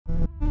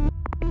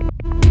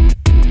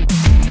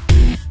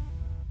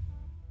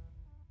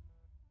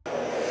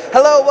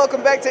Hello,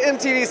 welcome back to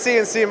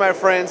MTDCNC, my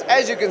friends.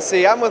 As you can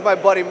see, I'm with my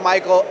buddy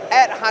Michael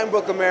at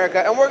Hainbuch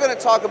America, and we're going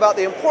to talk about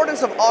the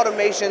importance of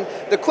automation,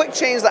 the quick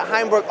change that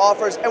Hainbuch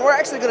offers, and we're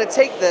actually going to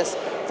take this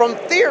from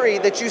theory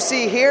that you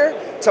see here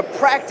to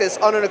practice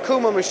on an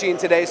Okuma machine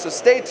today. So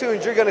stay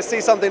tuned, you're going to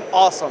see something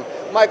awesome.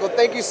 Michael,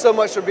 thank you so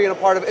much for being a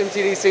part of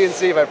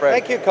MTDCNC, my friend.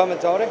 Thank you, coming,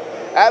 Tony.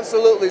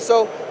 Absolutely.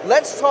 So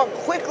let's talk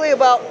quickly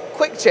about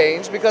quick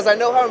change, because I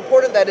know how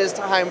important that is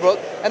to Hainbuch,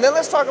 and then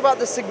let's talk about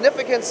the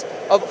significance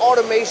of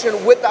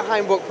automation with the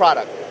Hainbuch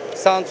product.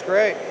 Sounds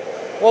great.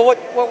 Well,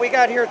 what we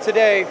got here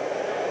today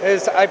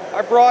is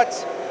I brought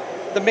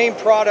the main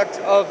product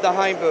of the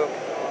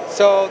Hainbuch.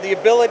 So the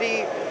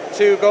ability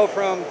to go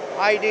from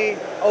ID,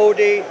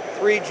 OD,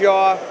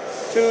 3-jaw,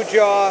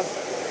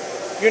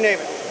 2-jaw, you name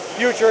it,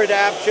 future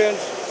adaptions.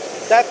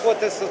 That's what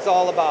this is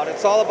all about.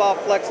 It's all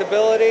about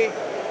flexibility,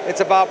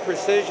 it's about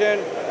precision,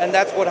 and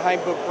that's what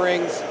Hainbuch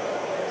brings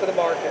to the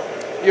market.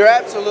 You're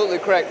absolutely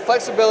correct.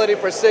 Flexibility,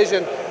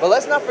 precision, but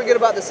let's not forget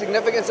about the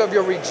significance of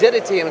your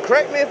rigidity. And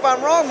correct me if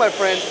I'm wrong, my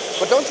friend,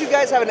 but don't you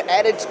guys have an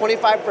added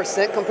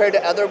 25% compared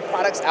to other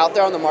products out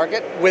there on the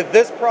market? With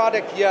this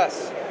product,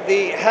 yes.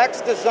 The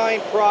Hex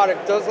Design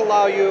product does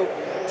allow you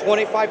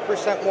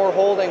 25% more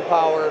holding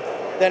power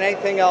than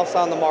anything else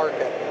on the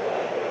market.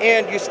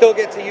 And you still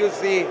get to use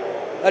the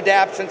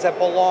adaptions that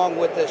belong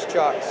with this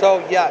chuck.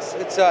 So yes,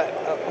 it's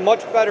a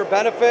much better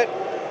benefit.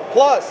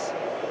 Plus,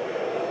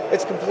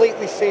 it's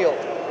completely sealed.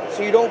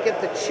 So you don't get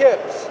the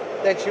chips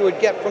that you would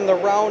get from the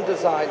round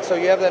design. So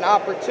you have an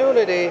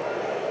opportunity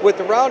with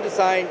the round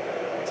design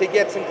to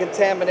get some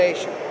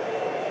contamination.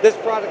 This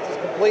product is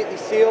completely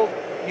sealed.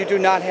 You do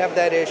not have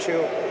that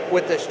issue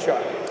with this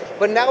chuck.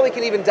 But now we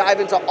can even dive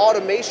into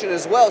automation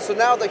as well. So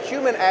now the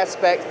human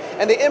aspect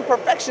and the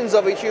imperfections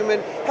of a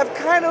human have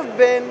kind of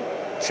been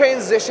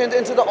transitioned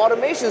into the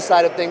automation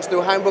side of things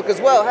through Hainbuch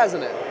as well,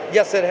 hasn't it?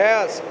 Yes, it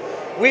has.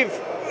 We've,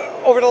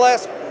 over the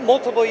last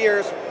multiple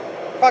years,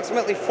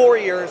 approximately 4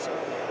 years,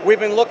 we've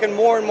been looking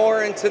more and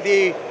more into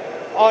the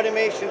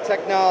automation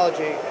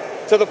technology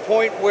to the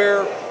point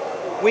where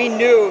we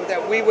knew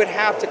that we would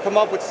have to come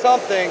up with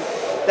something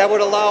that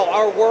would allow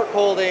our work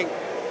holding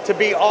to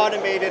be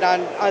automated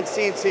on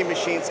CNC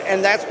machines,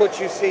 and that's what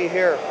you see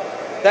here.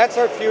 That's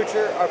our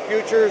future. Our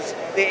future's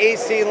the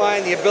AC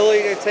line, the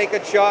ability to take a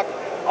chuck,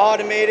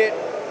 automate it,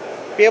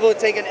 be able to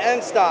take an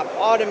end stop,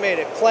 automate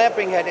it,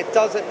 clamping head, it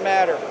doesn't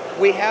matter.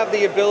 We have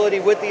the ability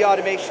with the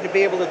automation to be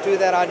able to do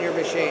that on your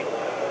machine.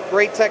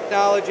 Great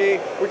technology,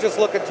 we're just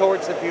looking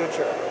towards the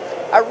future.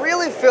 I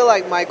really feel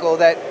like, Michael,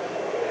 that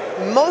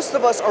most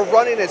of us are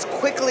running as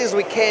quickly as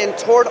we can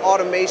toward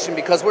automation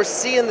because we're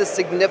seeing the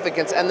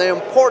significance and the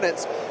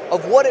importance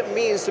of what it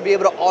means to be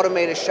able to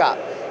automate a shop.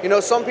 You know,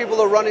 some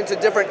people are running to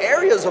different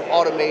areas of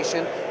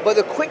automation, but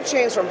the quick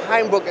change from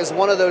Hainbuch is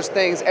one of those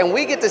things, and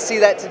we get to see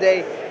that today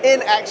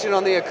in action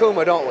on the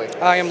Okuma, don't we?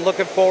 I am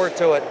looking forward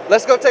to it.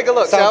 Let's go take a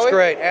look, shall we? Sounds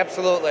great,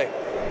 absolutely.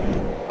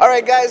 All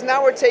right, guys,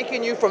 now we're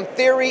taking you from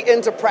theory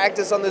into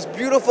practice on this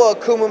beautiful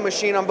Okuma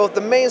machine on both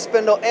the main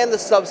spindle and the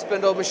sub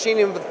spindle,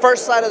 machining the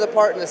first side of the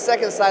part and the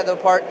second side of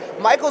the part.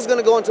 Michael's going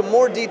to go into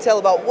more detail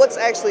about what's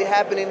actually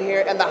happening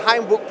here and the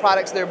Hainbuch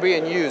products that are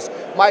being used.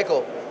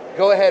 Michael,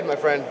 go ahead, my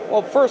friend.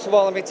 Well, first of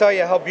all, let me tell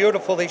you how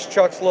beautiful these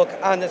chucks look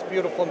on this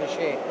beautiful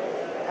machine.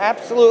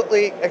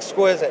 Absolutely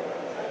exquisite.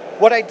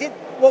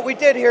 What we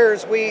did here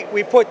is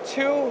we put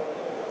two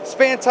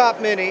span top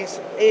minis,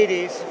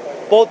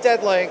 80s, both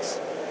dead lengths,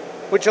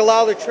 which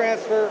allow the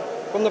transfer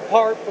from the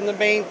part from the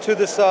main to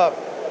the sub.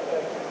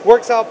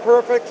 Works out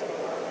perfect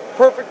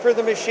for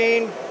the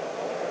machine.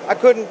 I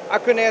couldn't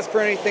ask for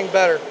anything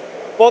better.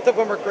 Both of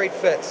them are great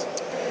fits.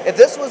 If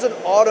this was an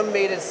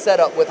automated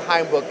setup with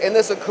Hainbuch in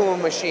this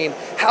Okuma machine,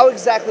 how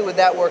exactly would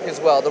that work as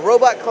well? The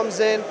robot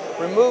comes in,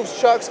 removes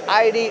chucks,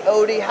 ID,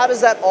 OD, how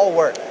does that all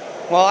work?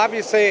 Well,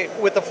 obviously,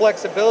 with the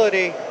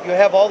flexibility, you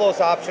have all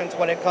those options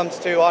when it comes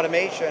to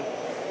automation.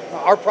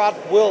 Our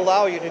product will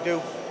allow you to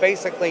do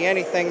basically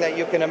anything that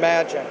you can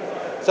imagine.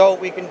 So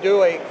we can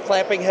do a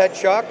clamping head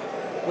chuck,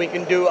 we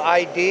can do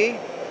ID,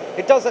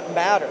 it doesn't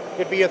matter. It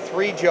could be a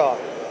 3-jaw.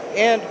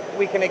 And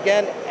we can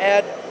again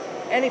add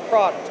any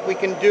product. We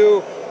can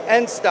do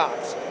end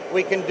stops,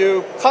 we can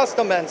do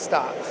custom end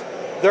stops.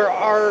 There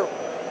are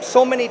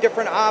so many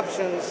different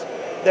options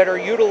that are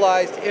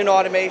utilized in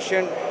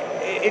automation.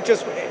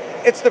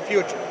 It's the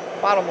future,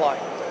 bottom line.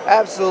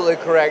 Absolutely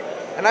correct.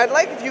 And I'd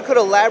like if you could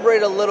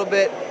elaborate a little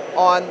bit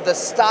on the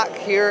stock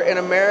here in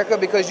America,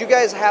 because you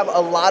guys have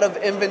a lot of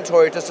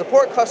inventory to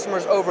support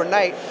customers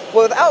overnight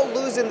without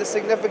losing the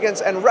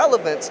significance and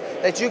relevance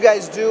that you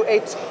guys do a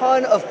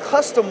ton of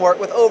custom work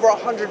with over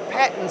 100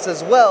 patents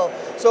as well.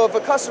 So if a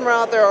customer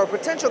out there or a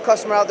potential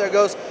customer out there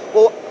goes,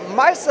 well,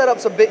 my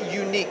setup's a bit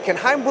unique, can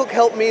Hainbuch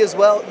help me as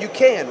well? You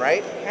can,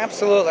 right?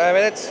 Absolutely. I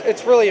mean,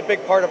 it's really a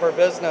big part of our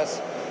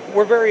business.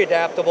 We're very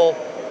adaptable.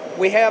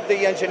 We have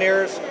the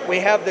engineers, we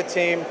have the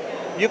team.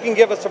 You can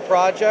give us a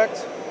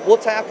project, we'll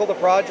tackle the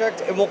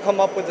project and we'll come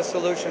up with a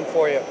solution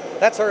for you.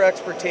 That's our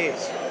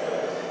expertise.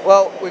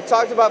 Well, we've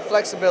talked about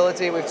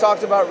flexibility, we've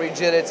talked about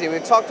rigidity,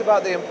 we've talked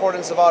about the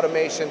importance of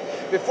automation.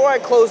 Before I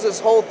close this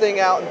whole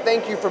thing out, and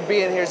thank you for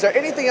being here, is there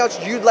anything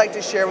else you'd like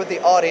to share with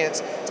the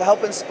audience to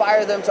help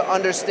inspire them to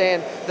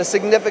understand the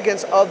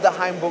significance of the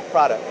Hainbuch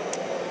product?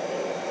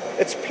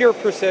 It's pure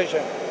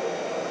precision.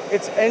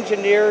 It's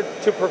engineered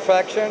to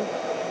perfection.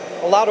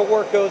 A lot of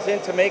work goes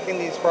into making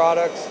these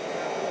products,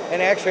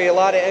 and actually a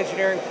lot of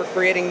engineering for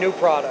creating new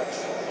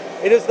products.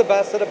 It is the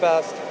best of the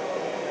best,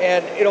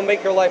 and it'll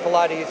make your life a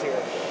lot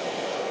easier.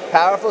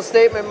 Powerful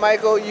statement,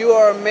 Michael. You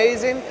are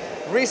amazing.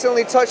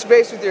 Recently touched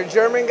base with your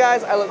German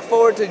guys. I look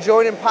forward to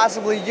joining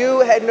possibly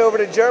you, heading over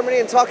to Germany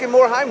and talking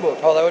more Hainbuch.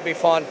 Oh, that would be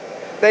fun.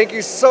 Thank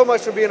you so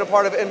much for being a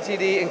part of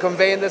MTD and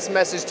conveying this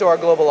message to our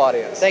global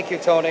audience. Thank you,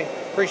 Tony.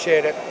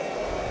 Appreciate it.